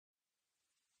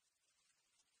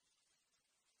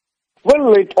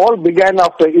Well, it all began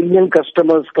after Indian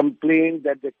customers complained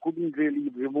that they couldn't really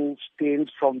remove stains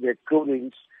from their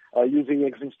clothing using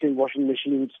existing washing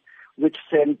machines, which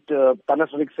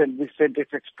Panasonic sent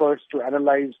its experts to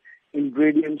analyze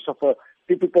ingredients of a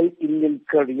typical Indian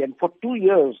curry. And for 2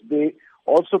 years, they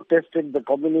also tested the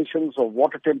combinations of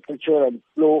water temperature and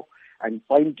flow and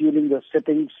fine-tuning the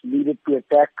settings needed to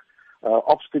attack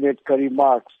obstinate curry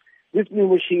marks. This new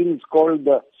machine is called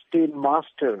the Stain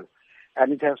Master,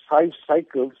 and it has 5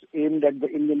 cycles aimed at the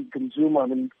Indian consumer. I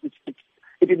mean,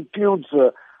 it includes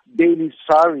daily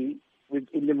sari with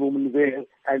Indian women wear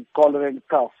and collar and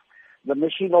cuff. The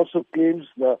machine also claims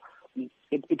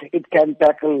it can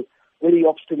tackle very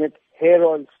obstinate hair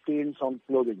oil stains on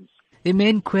clothing. The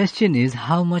main question is,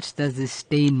 how much does this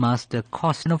Stain Master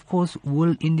cost? And of course,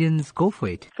 will Indians go for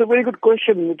it? It's a very good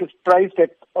question. It is priced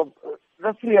at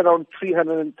roughly around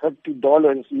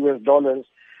 $330 US dollars,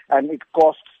 and it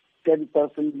costs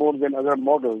 10% more than other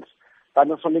models.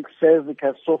 Panasonic says it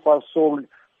has so far sold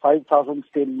 5,000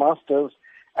 Stain Masters,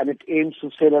 and it aims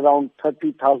to sell around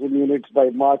 30,000 units by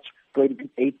March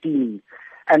 2018.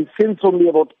 And since only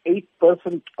about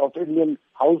 8% of Indian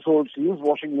households use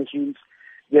washing machines,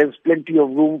 there's plenty of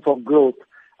room for growth.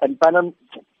 And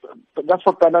that's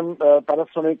what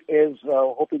Panasonic is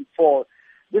hoping for.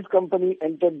 This company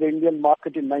entered the Indian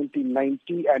market in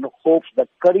 1990 and hopes that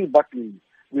curry button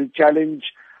will challenge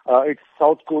its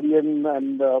South Korean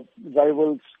and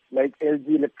rivals like LG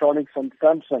Electronics and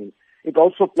Samsung. It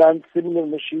also plans similar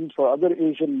machines for other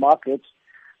Asian markets,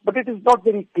 but it is not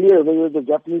very clear whether the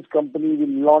Japanese company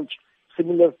will launch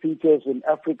similar features in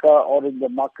Africa or in the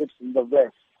markets in the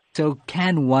West. So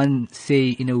can one say,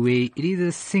 in a way, it is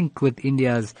a sync with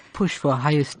India's push for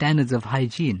higher standards of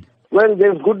hygiene? Well,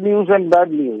 there's good news and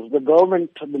bad news. The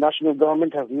national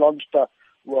government has launched a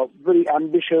very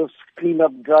ambitious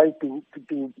clean-up drive to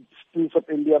spruce up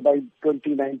India by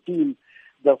 2019.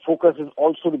 The focus is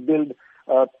also to build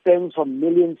tens of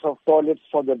millions of toilets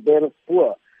for the bare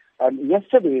poor. And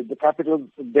yesterday, the capital,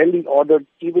 Delhi, ordered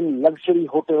even luxury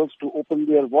hotels to open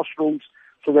their washrooms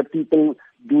so that people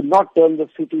do not turn the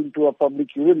city into a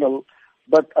public urinal.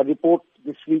 But a report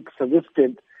this week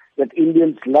suggested that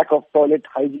Indians' lack of toilet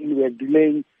hygiene were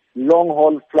delaying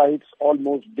long-haul flights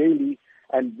almost daily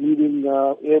and bleeding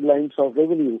airlines of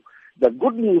revenue. The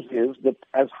good news is that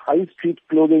as high street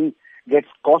clothing gets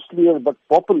costlier but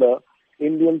popular,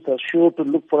 Indians are sure to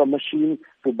look for a machine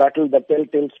to battle the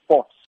telltale spots.